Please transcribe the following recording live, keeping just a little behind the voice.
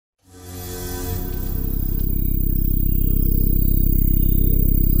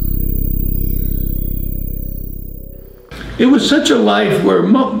it was such a life where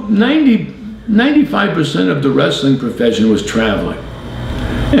 95% of the wrestling profession was traveling.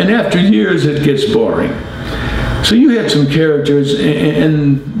 And after years, it gets boring. So you had some characters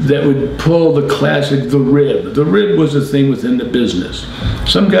and that would pull the classic, the rib. The rib was a thing within the business.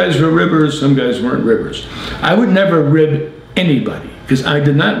 Some guys were ribbers, some guys weren't ribbers. I would never rib anybody because I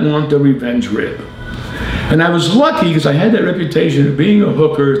did not want the revenge rib. And I was lucky because I had that reputation of being a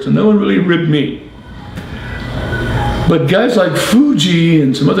hooker, so no one really ribbed me. But guys like Fuji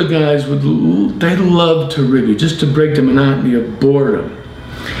and some other guys, they loved to rib you just to break the monotony of boredom.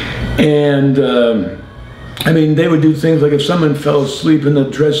 And I mean, they would do things like if someone fell asleep in the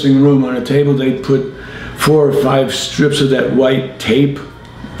dressing room on a table, they'd put 4 or 5 strips of that white tape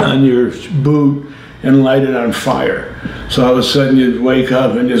on your boot and light it on fire. So all of a sudden you'd wake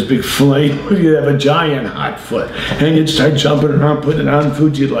up and this big flame, you'd have a giant hot foot, and you'd start jumping around, putting it on.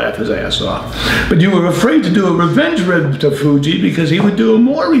 Fuji'd laugh his ass off. But you were afraid to do a revenge rib to Fuji because he would do a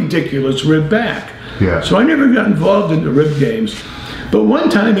more ridiculous rib back. Yeah. So I never got involved in the rib games. But one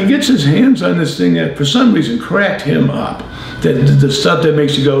time he gets his hands on this thing that for some reason cracked him up. The stuff that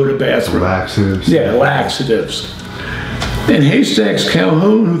makes you go to the bathroom. Laxatives. Yeah, laxatives. And Haystacks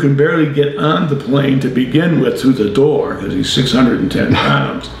Calhoun, who can barely get on the plane to begin with through the door, because he's 610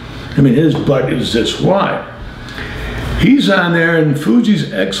 pounds. I mean, his butt is this wide. He's on there, and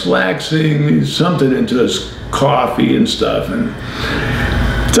Fuji's X-laxing something into his coffee and stuff. And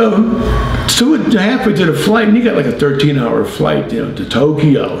so halfway to the flight, and you got like a 13-hour flight, you know, to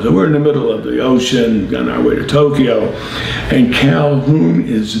Tokyo. So we're in the middle of the ocean on our way to Tokyo, and Calhoun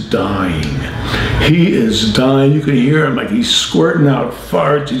is dying. He is dying. You can hear him like he's squirting out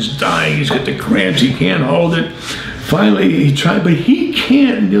farts. He's dying. He's got the cramps. He can't hold it. Finally, he tried, but he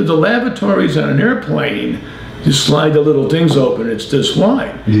can't. You know, the lavatories on an airplane, you slide the little things open. It's this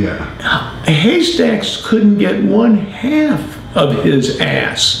wide. Yeah. Haystacks couldn't get 1/2 of his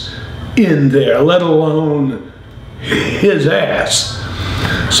ass in there, let alone his ass.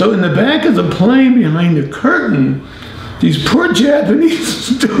 So in the back of the plane, behind the curtain, these poor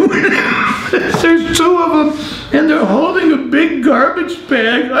Japanese students, there's 2 of them, and they're holding a big garbage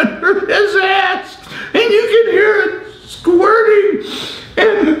bag under his ass, and you can hear it squirting,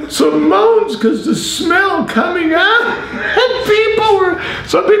 and some moans because the smell coming out, and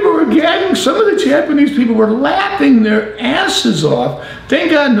some people were gagging. Some of the Japanese people were laughing their asses off.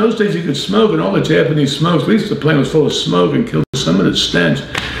 Thank God in those days you could smoke, and all the Japanese smoked. At least the plane was full of smoke and killed some of the stench.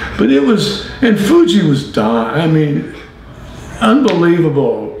 But it was, and Fuji was dying. I mean,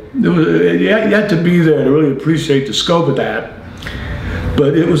 unbelievable. You had to be there to really appreciate the scope of that.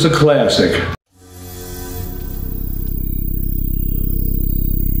 But it was a classic.